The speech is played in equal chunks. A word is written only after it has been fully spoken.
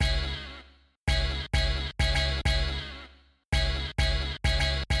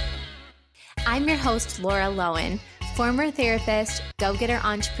I'm your host, Laura Lowen, former therapist, go-getter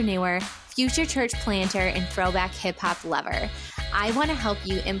entrepreneur, future church planter, and throwback hip-hop lover. I want to help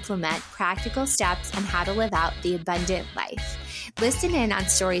you implement practical steps on how to live out the abundant life. Listen in on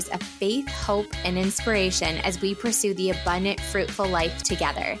stories of faith, hope, and inspiration as we pursue the abundant, fruitful life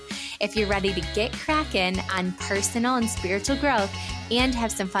together. If you're ready to get cracking on personal and spiritual growth and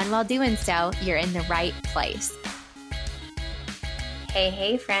have some fun while doing so, you're in the right place.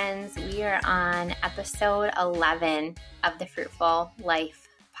 Hey, friends. We are on episode 11 of the Fruitful Life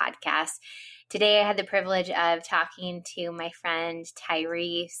podcast. Today, I had the privilege of talking to my friend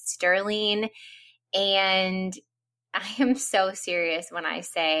Tyree Sterling, and I am so serious when I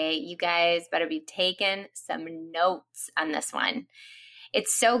say you guys better be taking some notes on this one.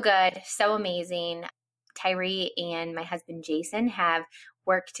 It's so good, so amazing. Tyree and my husband Jason have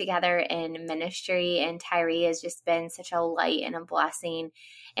worked together in ministry, and Tyree has just been such a light and a blessing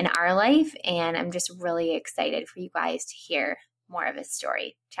in our life, and I'm just really excited for you guys to hear more of his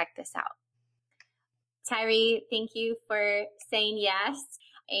story. Check this out. Tyree, thank you for saying yes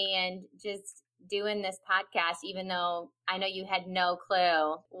and just doing this podcast, even though I know you had no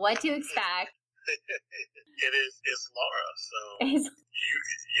clue what to expect. It's Laura, so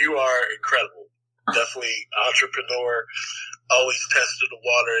you are incredible. Definitely entrepreneur, always testing the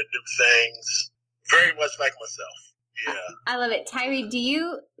water and new things. Very much like myself. Yeah. I love it. Tyree, do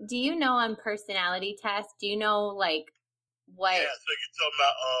you know on personality tests, do you know like what? Yeah, so you're talking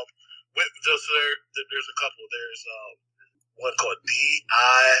about there's a couple. There's one called DISC.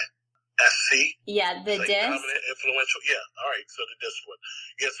 Yeah, the like DISC. Dominant, influential. Yeah, all right. So the DISC one.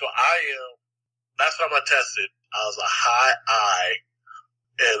 Yeah, so I am. Last time I tested, I was a high I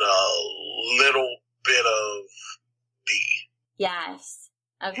and a little bit of D. Yes.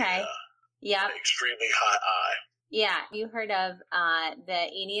 Okay. Yeah. Yep. Extremely high I. Yeah. You heard of the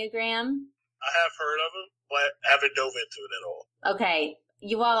Enneagram? I have heard of it, but haven't dove into it at all. Okay.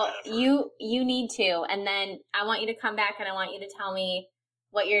 You need to, and then I want you to come back and I want you to tell me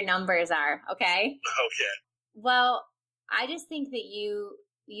what your numbers are, okay? Okay. Well, I just think that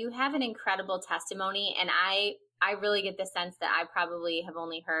you have an incredible testimony, and I really get the sense that I probably have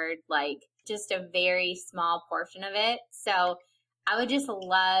only heard like just a very small portion of it. So I would just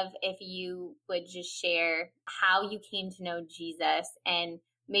love if you would just share how you came to know Jesus, and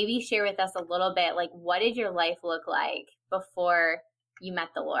maybe share with us a little bit, like, what did your life look like before you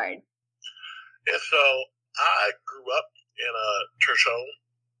met the Lord? Yeah, so I grew up in a church home.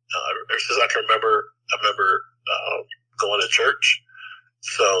 Ever since I can remember, I remember going to church.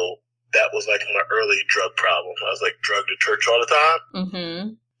 So that was like my early drug problem. I was like drugged to church all the time.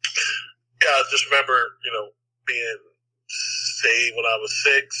 Mm-hmm. Yeah, I just remember, being saved when I was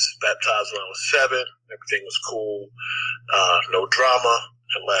 6, baptized when I was 7. Everything was cool. No drama,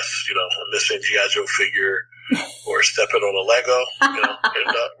 unless, I'm missing G.I. Joe figure or stepping on a Lego.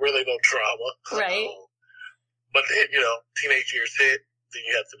 And really no drama. Right. But then, teenage years hit. Then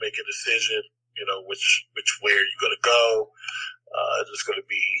you have to make a decision, which way are you going to go? Is this going to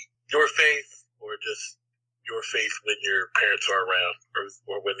be your faith or just your faith when your parents are around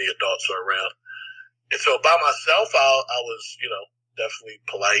or when the adults are around? And so by myself, I was, definitely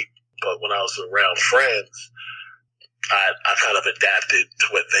polite. But when I was around friends, I kind of adapted to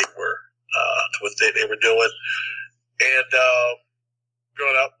what they were, to what they were doing. And,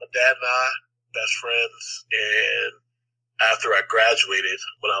 growing up, my dad and I, best friends. And after I graduated,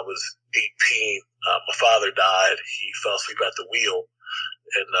 when I was 18, my father died. He fell asleep at the wheel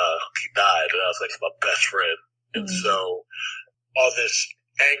and, he died. And I was like my best friend. And so all this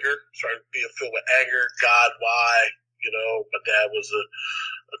anger started being filled with anger. God, why? My dad was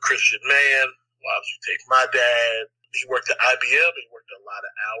a Christian man. Why would you take my dad? He worked at IBM. He worked a lot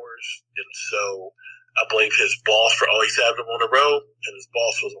of hours. And so I blamed his boss for always having him on the road. And his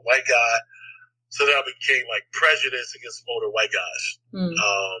boss was a white guy. So then I became like prejudiced against older white guys.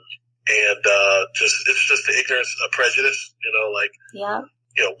 It's just the ignorance of prejudice,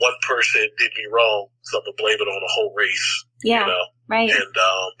 one person did me wrong, so I'm going to blame it on the whole race. Yeah. Right. And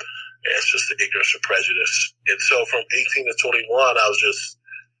it's just the ignorance of prejudice. And so from 18 to 21, I was just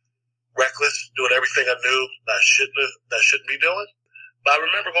reckless, doing everything I knew that I shouldn't be doing. But I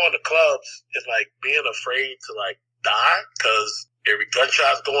remember going to clubs and like being afraid to like die because every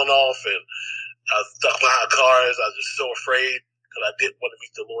gunshot's going off, and I was stuck behind cars. I was just so afraid because I didn't want to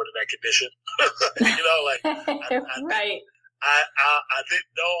meet the Lord in that condition. Right. I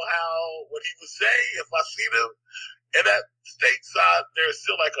didn't know what he would say if I seen him. And at stateside, there's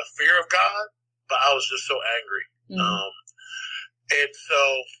still like a fear of God, but I was just so angry. And so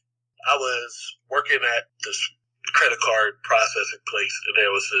I was working at this credit card processing place, and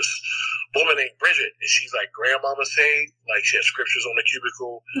there was this woman named Bridget, and she's like grandmama saved. Like she has scriptures on the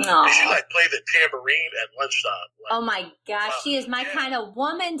cubicle. Aww. And she like played the tambourine at lunchtime. Like, oh my gosh, she is my kind of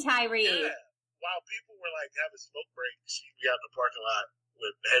woman, Tyree. Yeah. While people were like having smoke breaks, she'd be out in the parking lot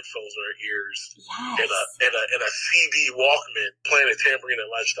with headphones in her ears, yes, and a CD Walkman playing a tambourine at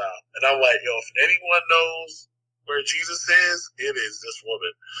lunchtime. And I'm like, yo, if anyone knows where Jesus is, it is this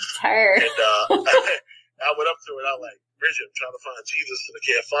woman. It's her. And I went up to her and I was like, Bridget, I'm trying to find Jesus and I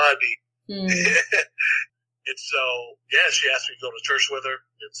can't find him. And so, yeah, she asked me to go to church with her.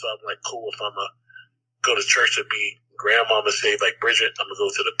 And so I'm like, cool, if I'm going to go to church and be grandmama saved like Bridget, I'm going to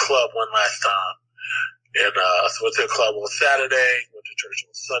go to the club one last time. And so went to the club on Saturday, went to church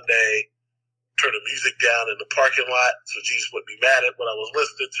on Sunday, turned the music down in the parking lot so Jesus wouldn't be mad at what I was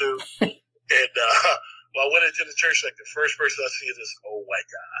listening to. And when I went into the church, like the first person I see is this old white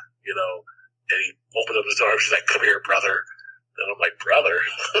guy, you know, and he opened up his arms, he's like, come here, brother. And I'm like, brother?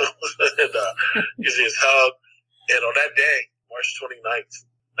 And gives me his hug. And on that day, March 29th,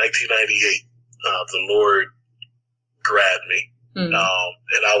 1998, the Lord grabbed me. And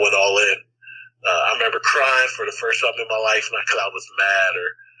I went all in. I remember crying for the first time in my life, not because I was mad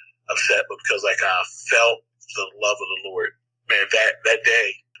or upset, but because like I felt the love of the Lord. Man, that day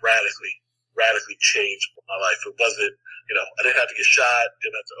radically changed my life. It wasn't, you know, I didn't have to get shot,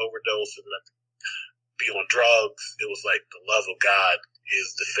 didn't have to overdose, didn't have to be on drugs. It was like the love of God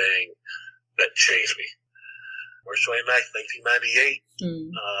is the thing that changed me. March 29th, 1998,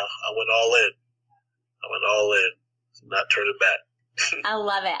 I went all in. Not turning back. I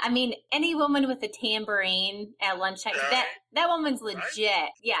love it. I mean, any woman with a tambourine at lunchtime, that woman's legit. Right?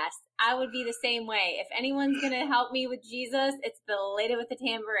 Yes, I would be the same way. If anyone's going to help me with Jesus, it's the lady with the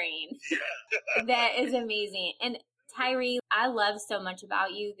tambourine. Yeah. That is amazing. And Tyree, I love so much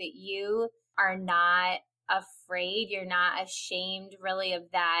about you that you are not afraid. You're not ashamed really of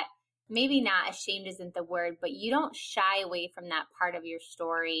that. Maybe not ashamed isn't the word, but you don't shy away from that part of your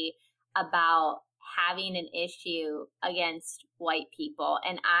story about having an issue against white people.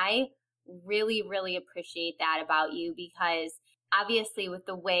 And I really, really appreciate that about you, because obviously with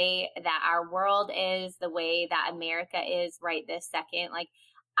the way that our world is, the way that America is right this second, like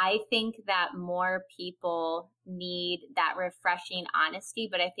I think that more people need that refreshing honesty.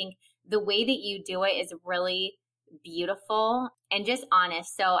 But I think the way that you do it is really beautiful and just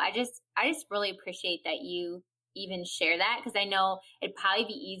honest. So I just really appreciate that you even share that, because I know it'd probably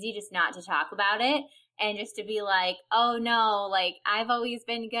be easy just not to talk about it and just to be like, oh no, like I've always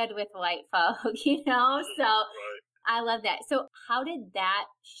been good with white folk, you know? So I love that. So how did that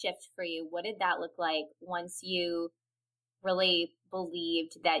shift for you? What did that look like once you really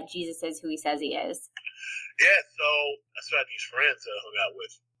believed that Jesus is who he says he is? Yeah, so I still had these friends that I hung out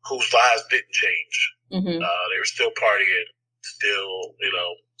with whose lives didn't change. They were still partying, still, you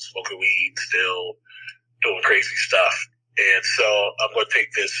know, smoking weed, still doing crazy stuff. And so I'm going to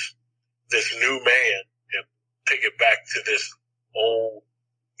take this new man and take it back to this old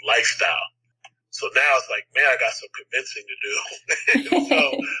lifestyle. So now it's like, man, I got some convincing to do. So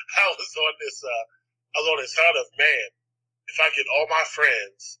I was on this hunt of, man, if I get all my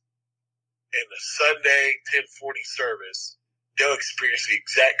friends in the Sunday 1040 service, they'll experience the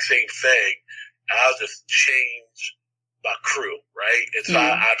exact same thing. And I'll just change my crew, right? And so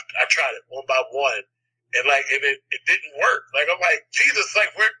I tried it one by one. And it didn't work. Like, I'm like, Jesus,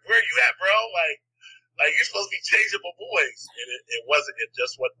 like, where are you at, bro? Like you're supposed to be changing my boys. And it wasn't, it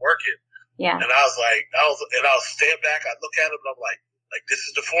just wasn't working. Yeah. And I'll stand back, I look at them and I'm like, this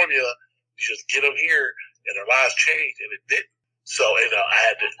is the formula. You just get them here and their lives change. And it didn't. So, you know,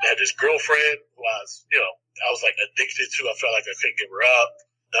 I had this girlfriend who I was like addicted to. I felt like I couldn't give her up.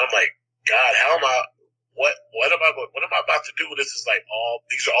 And I'm like, God, what am I about to do? This is like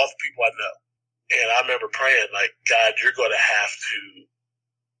these are all the people I know. And I remember praying, like, God, you're going to have to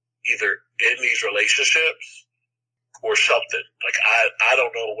either end these relationships or something. Like, I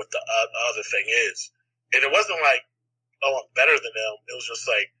don't know what the other thing is. And it wasn't like, oh, I'm better than them. It was just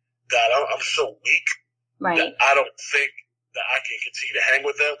like, God, I'm so weak that I don't think that I can continue to hang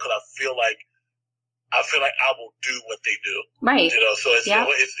with them, because I feel like I will do what they do. Right. You know, so it's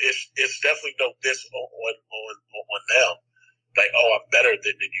definitely no diss on them. Like, oh, I'm better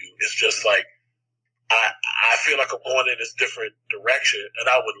than you. It's just like, I feel like I'm going in this different direction, and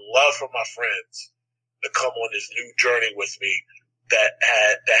I would love for my friends to come on this new journey with me that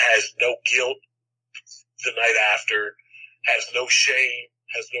has no guilt the night after, has no shame,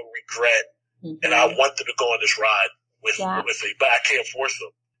 has no regret, and I want them to go on this ride with me, but I can't force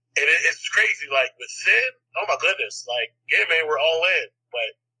them. And it's crazy, like with sin, oh my goodness, like, yeah, man, we're all in,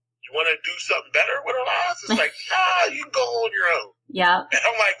 but you want to do something better with our lives? It's like, you can go on your own. Yeah. And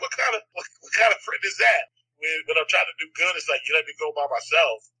I'm like, what kind of important is that? When I'm trying to do good, it's like, you let me go by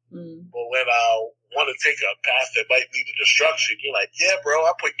myself. But when I want to take a path that might lead to destruction, you're like, yeah, bro,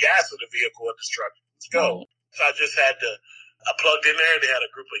 I put gas in the vehicle of destruction. Let's go. Right. So I just I plugged in there. They had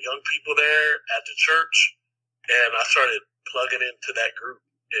a group of young people there at the church, and I started plugging into that group.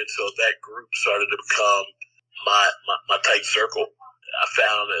 And so that group started to become my tight circle. I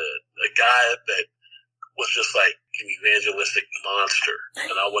found a guy that was just like an evangelistic monster,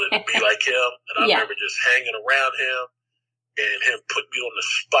 and I wanted to be like him. And I remember just hanging around him, and him put me on the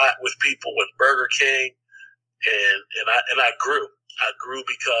spot with people with Burger King, and I grew. I grew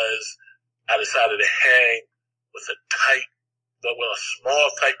because I decided to hang with a small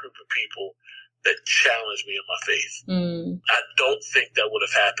tight group of people that challenged me in my faith. I don't think that would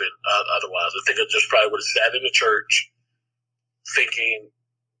have happened otherwise. I think I just probably would have sat in the church thinking,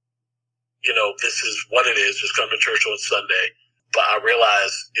 this is what it is, just come to church on Sunday. But I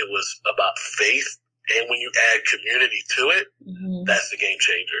realized it was about faith. And when you add community to it, that's the game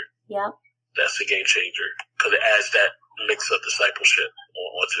changer. Yeah. That's the game changer because it adds that mix of discipleship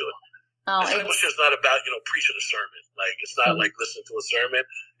onto it. Oh, discipleship is not about, preaching a sermon. Like, it's not like listening to a sermon.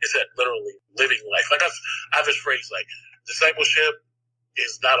 It's that literally living life. Like, I have this phrase, like, discipleship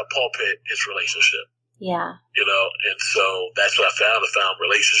is not a pulpit, it's relationship. Yeah. And so that's what I found. I found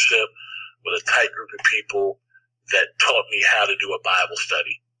relationship with a tight group of people that taught me how to do a Bible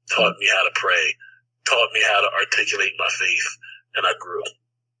study, taught me how to pray, taught me how to articulate my faith, and I grew.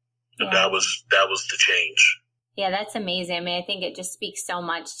 And that was the change. Yeah, that's amazing. I mean, I think it just speaks so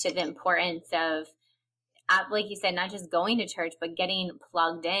much to the importance of, like you said, not just going to church, but getting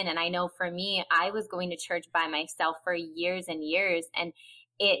plugged in. And I know for me, I was going to church by myself for years and years, and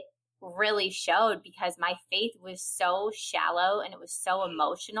it really showed because my faith was so shallow and it was so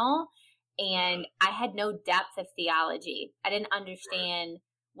emotional, and I had no depth of theology. I didn't understand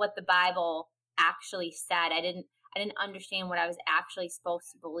what the Bible actually said. I didn't understand what I was actually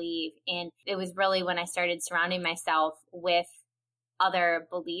supposed to believe. And it was really when I started surrounding myself with other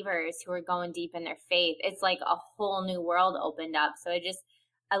believers who were going deep in their faith. It's like a whole new world opened up. So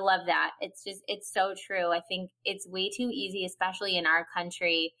I love that. It's so true. I think it's way too easy, especially in our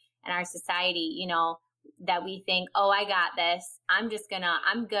country and our society, that we think, oh, I got this. I'm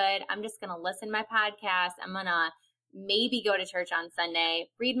good. I'm just going to listen to my podcast. I'm going to maybe go to church on Sunday,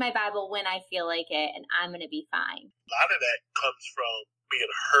 read my Bible when I feel like it, and I'm going to be fine. A lot of that comes from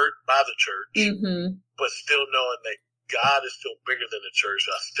being hurt by the church, but still knowing that God is still bigger than the church.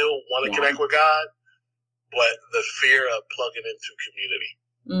 I still want to connect with God, but the fear of plugging into community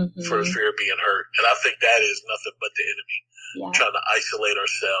for the fear of being hurt. And I think that is nothing but the enemy trying to isolate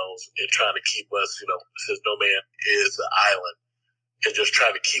ourselves and trying to keep us, it says no man is an island, and just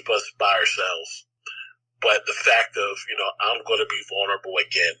trying to keep us by ourselves. But the fact of, I'm going to be vulnerable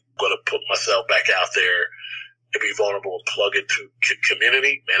again, I'm going to put myself back out there and be vulnerable and plug into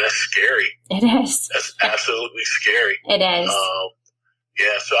community, man, that's scary. It is. That's absolutely scary. It is.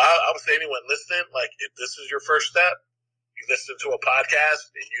 So I would say anyone listening, like, if this is your first step, you listen to a podcast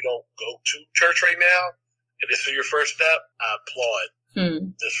and you don't go to church right now, and this is your first step, I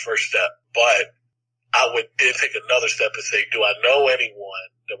applaud this first step. But I would then take another step and say, do I know anyone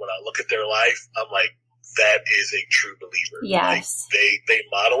that when I look at their life, I'm like, that is a true believer. Yes. Like they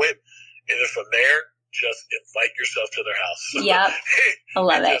model it. And then from there, just invite yourself to their house. Yep. I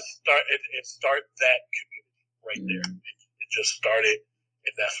love it. Start that community right there. And just start it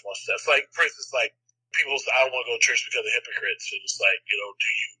in that small steps. Like, for instance, like people say, I don't want to go to church because of hypocrites. And it's like, do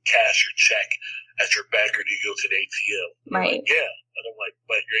you cash your check at your bank or do you go to the ATM? Right. Like, yeah. And I'm like,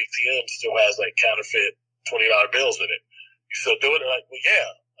 but your ATM still has like counterfeit $20 bills in it. You still do it? They're like, well,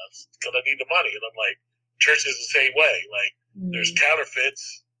 yeah, that's because I need the money. And I'm like, church is the same way. Like, there's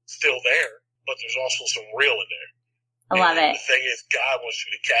counterfeits still there, but there's also some real in there. I love it. The thing is, God wants you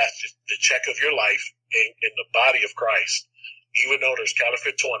to cast the check of your life in the body of Christ. Even though there's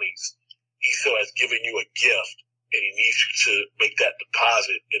counterfeit 20s, He still has given you a gift, and He needs you to make that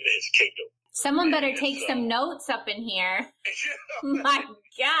deposit into His kingdom. Someone better take some notes up in here. My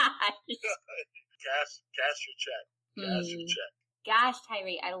gosh. Cast your check. Cast your check. Gosh,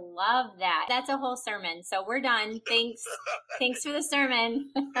 Tyree, I love that. That's a whole sermon. So we're done. Thanks. Thanks for the sermon.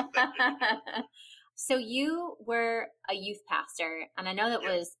 So you were a youth pastor, and I know that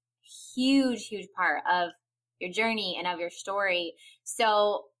was a huge part of your journey and of your story.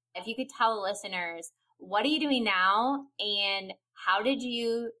 So if you could tell the listeners, what are you doing now, and how did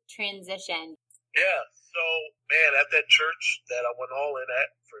you transition? Yeah. So, man, at that church that I went all in at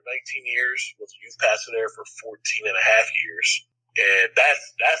for 19 years, was a youth pastor there for 14 and a half years. And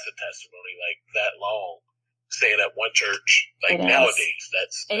that's a testimony, like, that long. staying at one church. Like nowadays,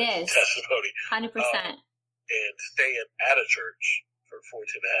 that's testimony. 100%. And staying at a church for 14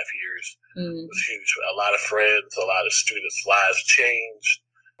 and a half years was huge. A lot of friends, a lot of students' lives changed.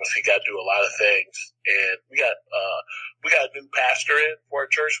 We got to do a lot of things, and we got a new pastor in for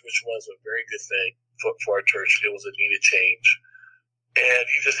our church, which was a very good thing for our church. It was a needed change, and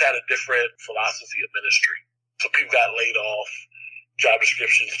he just had a different philosophy of ministry. So people got laid off, job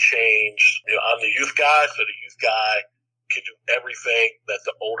descriptions changed. I'm the youth guy, so the youth guy can do everything that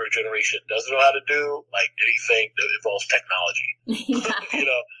the older generation doesn't know how to do, like anything that involves technology. Yeah.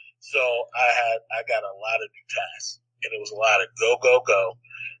 So I got a lot of new tasks, and it was a lot of go,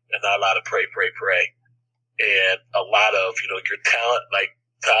 and not a lot of pray, and a lot of your talent, like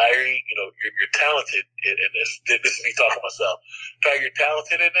Tyree. You're talented in this. This is me talking to myself. Tyree, you're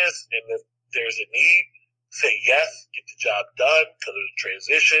talented in this, and if there's a need, say yes, get the job done because of the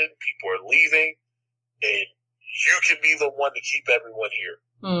transition. People are leaving, and you can be the one to keep everyone here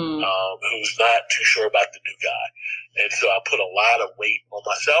who's not too sure about the new guy. And so I put a lot of weight on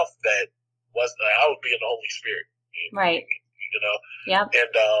myself that I was being the Holy Spirit. Right. Yep.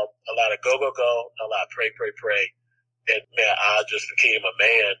 And a lot of go, a lot of pray. And man, I just became a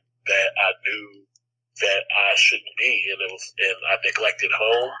man that I knew that I shouldn't be. And I neglected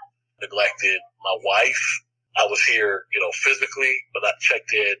home, neglected my wife. I was here, physically, but I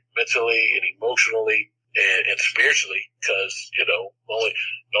checked in mentally and emotionally and spiritually because,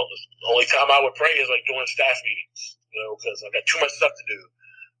 the only time I would pray is like during staff meetings, because I got too much stuff to do.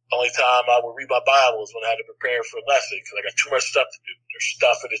 Only time I would read my Bible is when I had to prepare for a lesson because I got too much stuff to do. There's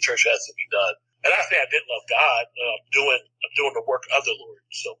stuff in the church that has to be done. And I say I didn't love God. I'm doing the work of the Lord.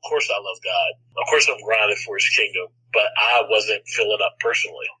 So of course I love God. Of course I'm grounded for His kingdom, but I wasn't filling up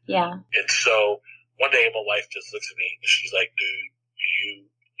personally. Yeah. And so one day my wife just looks at me and she's like, dude, you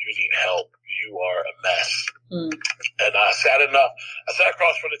need help. You are a mess. And I sat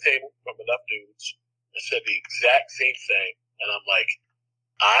across from the table from enough dudes and said the exact same thing. And I'm like,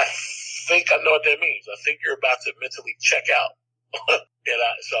 I think I know what that means. I think you're about to mentally check out.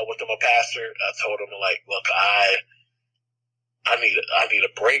 So I went to my pastor. I told him, like, look, I need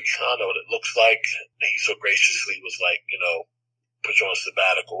a break. I don't know what it looks like. And he so graciously was like, put you on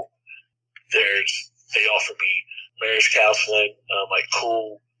sabbatical. They offered me marriage counseling. I'm like,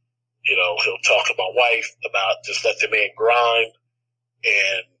 cool. He'll talk to my wife about just let the man grind.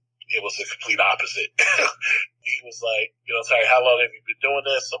 And it was the complete opposite. He was like, sorry, how long have you been doing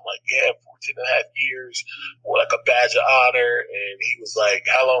this? I'm like, 14 and a half years, or like a badge of honor. And he was like,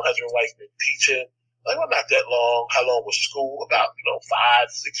 how long has your wife been teaching? Like, well, not that long. How long was school? About,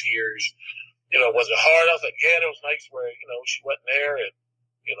 5, 6 years. Was it hard? I was like, yeah, it was nice where, she wasn't there. And,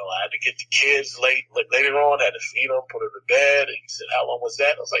 I had to get the kids later on, I had to feed them, put them to bed. And he said, how long was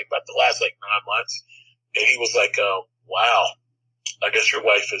that? I was like, about the last 9 months. And he was like, wow. I guess your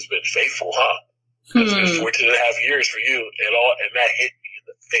wife has been faithful, huh? It's been 14 and a half years for you, and that hit me in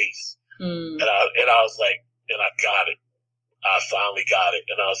the face. And I was like, and I got it. I finally got it,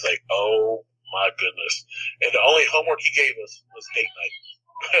 and I was like, oh my goodness! And the only homework he gave us was date night.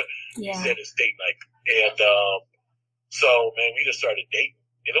 He said it's date night, and so man, we just started dating,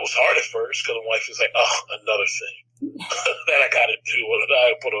 and it was hard at first because my wife was like, oh, another thing that I got to do, that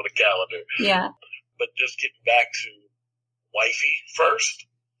I put on the calendar. Yeah, but just getting back to wifey first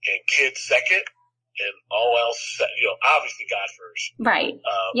and kids second and all else, obviously God first. Right.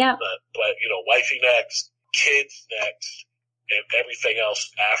 Yeah. But wifey next, kids next, and everything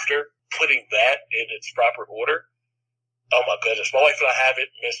else after, putting that in its proper order. Oh my goodness. My wife and I haven't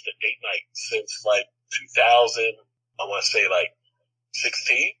missed a date night since like 2000, I want to say like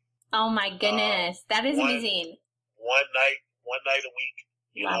 16. Oh my goodness. That is amazing. One night a week.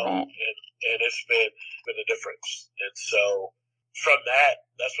 Love it. And it's been a difference. And so from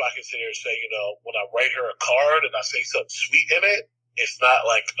that's why I can sit here and say, when I write her a card and I say something sweet in it, it's not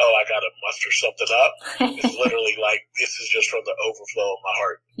like, oh, I got to muster something up. It's literally like, this is just from the overflow of my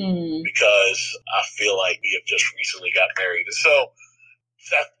heart because I feel like we have just recently got married. And so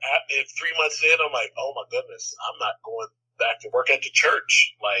 3 months in, I'm like, oh my goodness, I'm not going back to work at the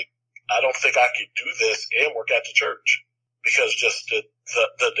church. Like, I don't think I could do this and work at the church. Because just the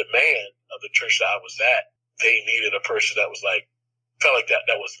demand of the church that I was at, they needed a person that was like, felt like that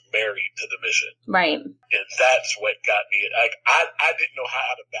was married to the mission. Right. And that's what got me. Like, I didn't know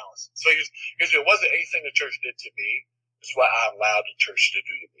how to balance it. So it wasn't anything the church did to me. It's what I allowed the church to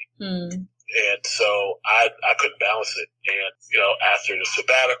do to me. And so I couldn't balance it. And, after the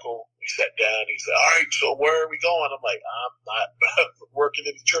sabbatical, we sat down. He said, all right, so where are we going? I'm like, I'm not working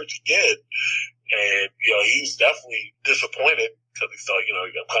in the church again. And, he was definitely disappointed because he thought,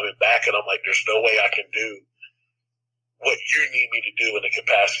 I'm coming back. And I'm like, there's no way I can do what you need me to do in the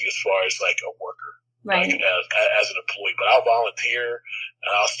capacity as far as like a worker, Right. like as an employee. But I'll volunteer and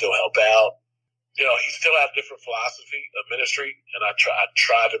I'll still help out. You know, he still have different philosophy of ministry, and I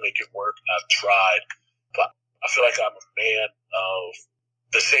tried to make it work. I've tried, but I feel like I'm a man of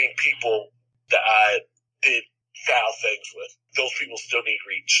the same people that I did foul things with. Those people still need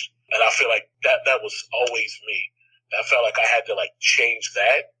reach, and I feel like that was always me. I felt like I had to like change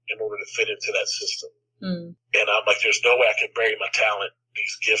that in order to fit into that system. And I'm like, there's no way I can bury my talent,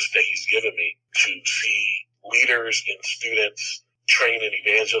 these gifts that he's given me to see leaders and students train and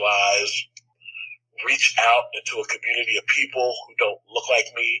evangelize, reach out into a community of people who don't look like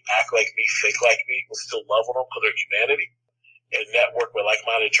me, act like me, think like me, but still love them because they're humanity, and network with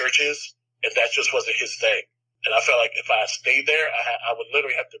like-minded churches. And that just wasn't his thing. And I felt like if I stayed there, I would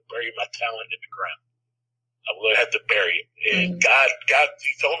literally have to bury my talent in the ground. I would literally have to bury it. And God,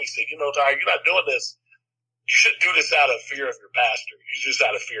 he told me, he said, you know, Tyree, you're not doing this. You shouldn't do this out of fear of your pastor. You do this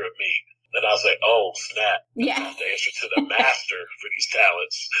out of fear of me. And I was like, oh, snap. Yeah. I have to answer to the master for these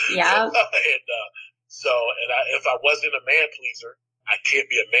talents. Yeah. If I wasn't a man pleaser, I can't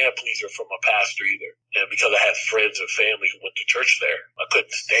be a man pleaser from a pastor either. And because I had friends and family who went to church there, I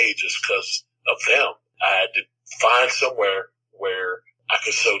couldn't stay just because of them. I had to find somewhere where I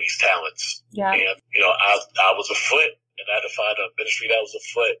could sow these talents. Yeah. And, you know, I was a foot, and I had to find a ministry that was a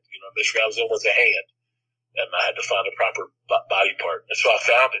foot. You know, a ministry I was in was a hand. And I had to find a proper body part. And so I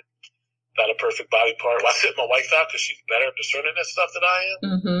found it. Found a perfect body part. Well, I sent my wife out because she's better at discerning that stuff than I am.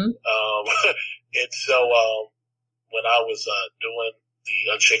 And so when I was doing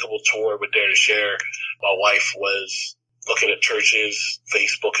the Unshakable tour with Dare to Share, my wife was looking at churches,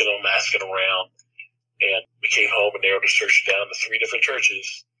 Facebooking them, asking around. And we came home and narrowed the search down to 3 different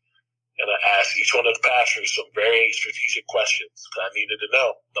churches. And I asked each one of the pastors some very strategic questions because I needed to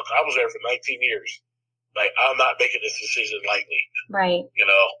know. Look, I was there for 19 years. Like, I'm not making this decision lightly. Right. You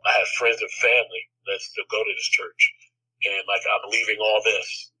know, I have friends and family that still go to this church. And, like, I'm leaving all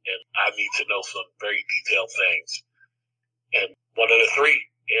this, and I need to know some very detailed things. And one of the 3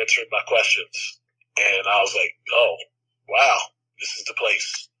 answered my questions. And I was like, oh, wow, this is the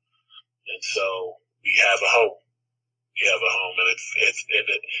place. And so we have a home. We have a home,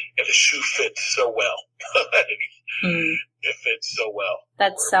 and the shoe fits so well. It fits so well.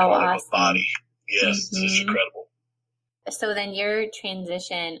 That's so awesome. Body. Yes, it's incredible. So then your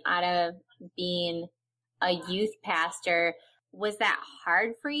transition out of being a youth pastor, was that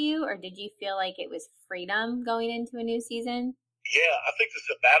hard for you, or did you feel like it was freedom going into a new season? Yeah, I think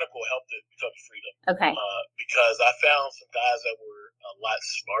the sabbatical helped it become freedom. Okay. Because I found some guys that were a lot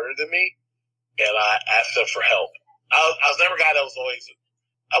smarter than me, and I asked them for help. I was never a guy that was always,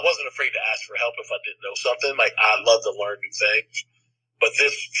 I wasn't afraid to ask for help if I didn't know something. Like, I love to learn new things. But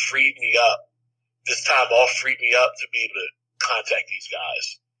this freed me up. This time off freed me up to be able to contact these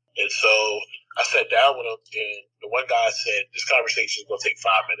guys. And so I sat down with them, and the one guy said, this conversation is going to take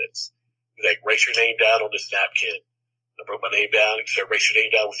 5 minutes. He's like, write your name down on this napkin. I wrote my name down. He said, write your name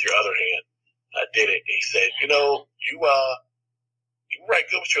down with your other hand. I did it. And he said, you know, you write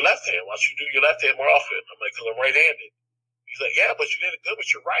good with your left hand. Why don't you do your left hand more often? I'm like, because I'm right-handed. He's like, yeah, but you did it good with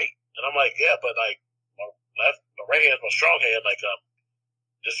your right. And I'm like, yeah, but like my right hand is my strong hand. Like, I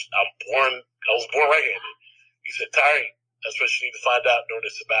was born right-handed. He said, Tyree, that's what you need to find out during the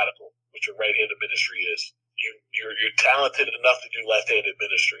sabbatical, what your right-handed ministry is. You're talented enough to do left-handed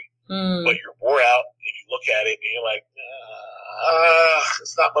ministry, but you're wore out, and you look at it, and you're like,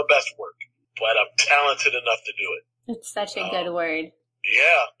 it's not my best work, but I'm talented enough to do it. It's such a good word.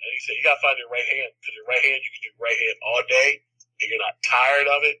 Yeah, and he said, you got to find your right hand, because your right hand, you can do right hand all day, and you're not tired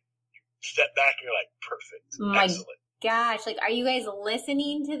of it. You step back, and you're like, perfect, excellent. Gosh, like, are you guys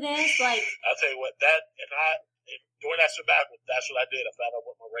listening to this? Like, I'll tell you what, during that sabbatical, that's what I did. I found out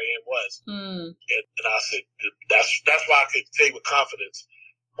what my right hand was. And I said, that's why I could say with confidence,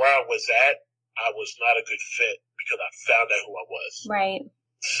 where I was at, I was not a good fit because I found out who I was. Right.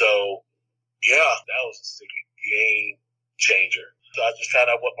 So, yeah, that was a game changer. So I just found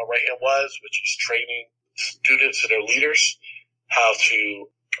out what my right hand was, which is training students and their leaders how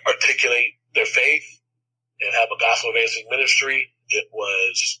to articulate their faith and have a gospel advancing ministry. It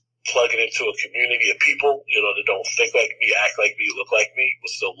was plugging into a community of people, you know, that don't think like me, act like me, look like me, but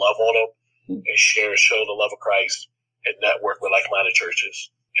still love on them and share and show the love of Christ and network with like-minded churches.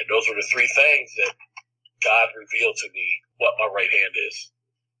 And those were the 3 things that God revealed to me what my right hand is.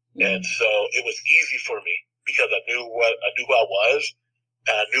 And so it was easy for me because I knew who I was,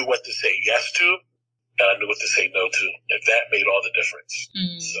 and I knew what to say yes to, and I knew what to say no to, and that made all the difference.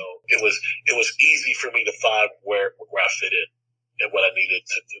 So it was easy for me to find where I fit in and what I needed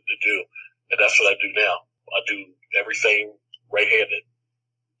to do, and that's what I do now. I do everything right-handed.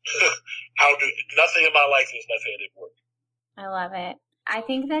 Nothing in my life is left-handed work. I love it. I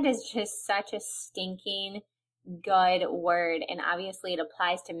think that is just such a stinking good word. And obviously it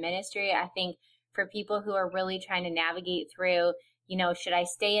applies to ministry. I think for people who are really trying to navigate through, should I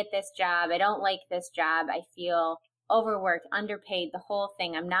stay at this job? I don't like this job. I feel overworked, underpaid, the whole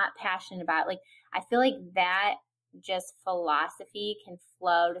thing. I'm not passionate about it. I feel like that just philosophy can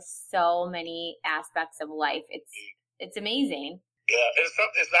flow to so many aspects of life. It's amazing. Yeah, it's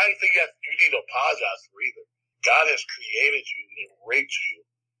not anything you need to apologize for either. God has created you and raped you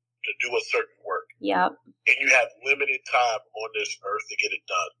to do a certain work. Yep. And you have limited time on this earth to get it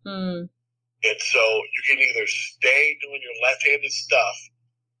done. Mm. And so you can either stay doing your left-handed stuff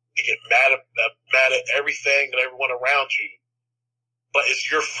and get mad at everything and everyone around you, but it's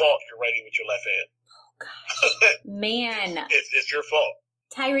your fault you're writing with your left hand. Oh, gosh. Man. It's your fault.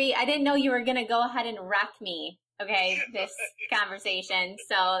 Tyree, I didn't know you were going to go ahead and wreck me, this conversation.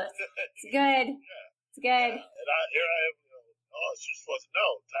 So it's good. Yeah. It's good. Yeah. And here I am. It's just supposed to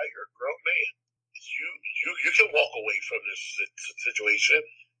know, Ty, you're a grown man. You can walk away from this situation.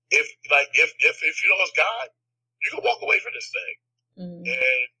 If you know it's God, you can walk away from this thing. Mm.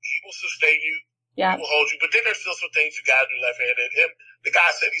 And He will sustain you. Yeah. He will hold you. But then there's still some things you got to do left-handed. The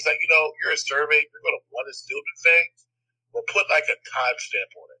guy said, he's like, you're a servant. You're going to want to still do things. Well, put a time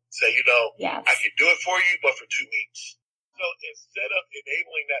stamp on it. Say, yes. I can do it for you, but for 2 weeks. So instead of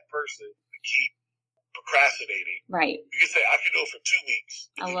enabling that person to keep procrastinating, right? You can say, I can do it for 2 weeks.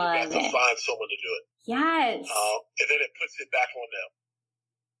 And you have to find someone to do it. Yes. And then it puts it back on them.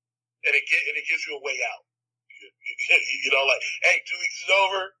 And it gives you a way out. Hey, 2 weeks is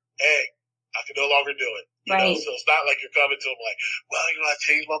over. Hey, I can no longer do it. Right. So it's not like you're coming to them like, well, I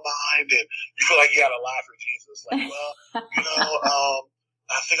changed my mind, and you feel like you got to lie for Jesus. Like, well,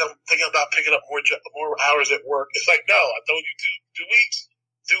 I think I'm thinking about picking up more hours at work. It's like, no, I told you 2 weeks.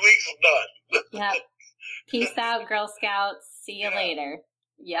 2 weeks, I'm done. Yep. Peace out, Girl Scouts. See you later.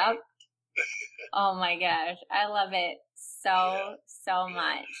 Yep. Oh my gosh, I love it so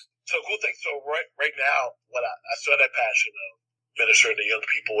much. So cool thing. So right now, what I saw that passion of ministering to young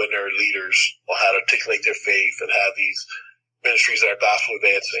people and their leaders on how to articulate their faith and have these ministries that are gospel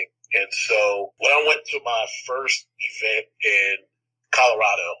advancing. And so when I went to my first event in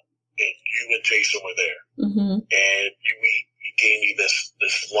Colorado, and you and Jason were there, mm-hmm. and you gave me this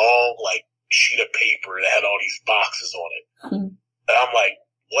long sheet of paper that had all these boxes on it, mm-hmm. and I'm like,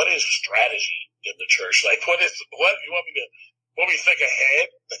 what is strategy in the church? What you want me to think ahead?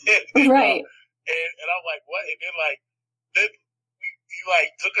 Right. And I'm like, what? And then you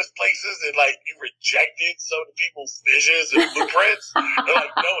took us places and you rejected some of the people's visions and blueprints. They're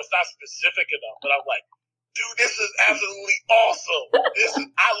like, no, it's not specific enough. But I'm like, dude, this is absolutely awesome.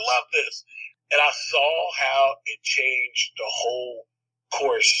 I love this. And I saw how it changed the whole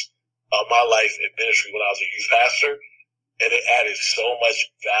course of my life in ministry when I was a youth pastor. And it added so much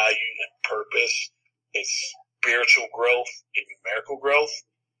value and purpose and spiritual growth and numerical growth.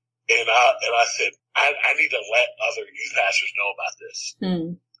 And I said, I need to let other youth pastors know about this. Mm.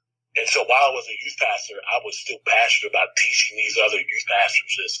 And so while I was a youth pastor, I was still passionate about teaching these other youth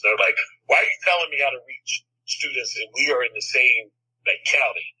pastors this. And they're like, why are you telling me how to reach students and we are in the same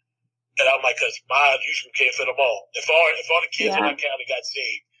county? And I'm like, because my youth group can't fit them all. If all the kids in my county got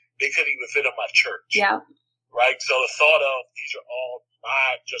saved, they couldn't even fit in my church. Yeah. Right? So the thought of these are all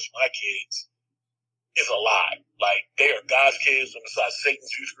just my kids is a lie. They are God's kids, and besides,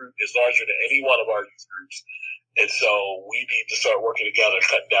 Satan's youth group is larger than any one of our youth groups. And so we need to start working together,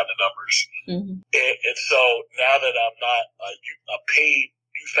 cutting down the numbers. Mm-hmm. And so now that I'm not a paid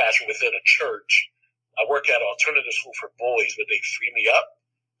youth pastor within a church, I work at an alternative school for boys, but they free me up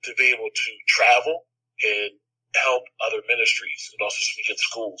to be able to travel and help other ministries and also speak in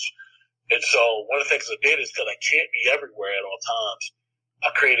schools. And so one of the things I did is, because I can't be everywhere at all times,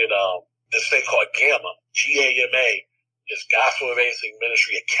 I created this thing called GAMA, GAMA, is Gospel Advancing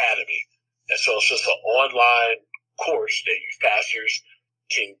Ministry Academy. And so it's just an online course that youth pastors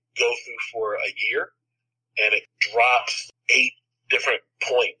can go through for a year, and it drops 8 different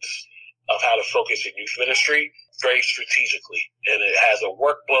points of how to focus in youth ministry very strategically. And it has a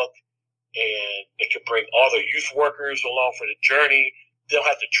workbook, and it can bring all the youth workers along for the journey. They don't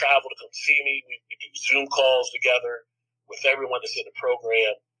have to travel to come see me. We do Zoom calls together with everyone that's in the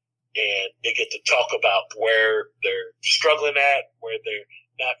program. And they get to talk about where they're struggling at, where they're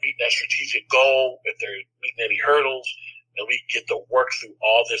not meeting that strategic goal, if they're meeting any hurdles, and we get to work through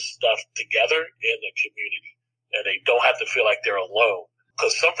all this stuff together in the community. And they don't have to feel like they're alone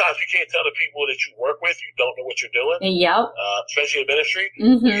Because sometimes you can't tell the people that you work with, you don't know what you're doing. Yep. Especially in ministry.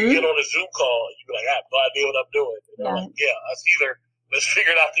 Mm-hmm. You get on a Zoom call, and you be like, I have no idea what I'm doing. And they're like, yeah, us either. Let's figure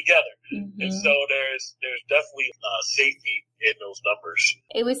it out together. Mm-hmm. And so there's definitely safety in those numbers.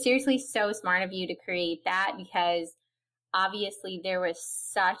 It was seriously so smart of you to create that, because obviously there was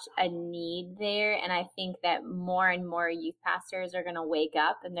such a need there. And I think that more and more youth pastors are going to wake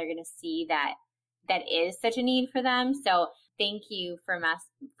up and they're going to see that is such a need for them. So thank you for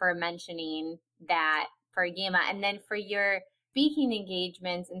mentioning that for Gamma. And then for your speaking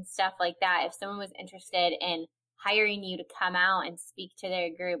engagements and stuff like that, if someone was interested in hiring you to come out and speak to their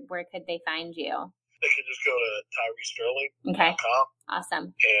group, where could they find you? They can just go to tyreesterling.com. Okay. Awesome.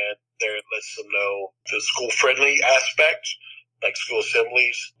 And there it lets them know the school-friendly aspect, like school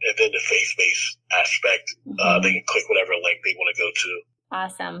assemblies, and then the faith-based aspect. Mm-hmm. They can click whatever link they want to go to.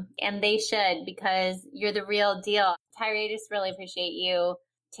 Awesome. And they should, because you're the real deal. Tyree, I just really appreciate you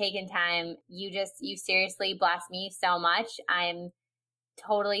taking time. You seriously bless me so much. I'm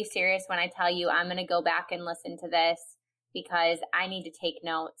totally serious when I tell you I'm going to go back and listen to this, because I need to take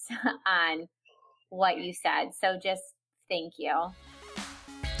notes on what you said. So just thank you.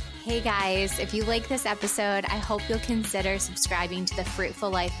 Hey guys, if you like this episode, I hope you'll consider subscribing to the Fruitful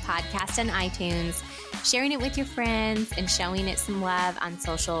Life podcast on iTunes, sharing it with your friends, and showing it some love on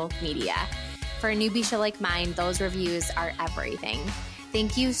social media. For a newbie show like mine, those reviews are everything.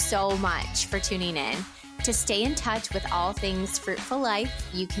 Thank you so much for tuning in. To stay in touch with all things Fruitful Life,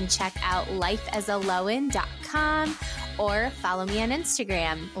 you can check out lifeasalowen.com or follow me on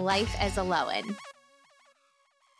Instagram, lifeasalowen.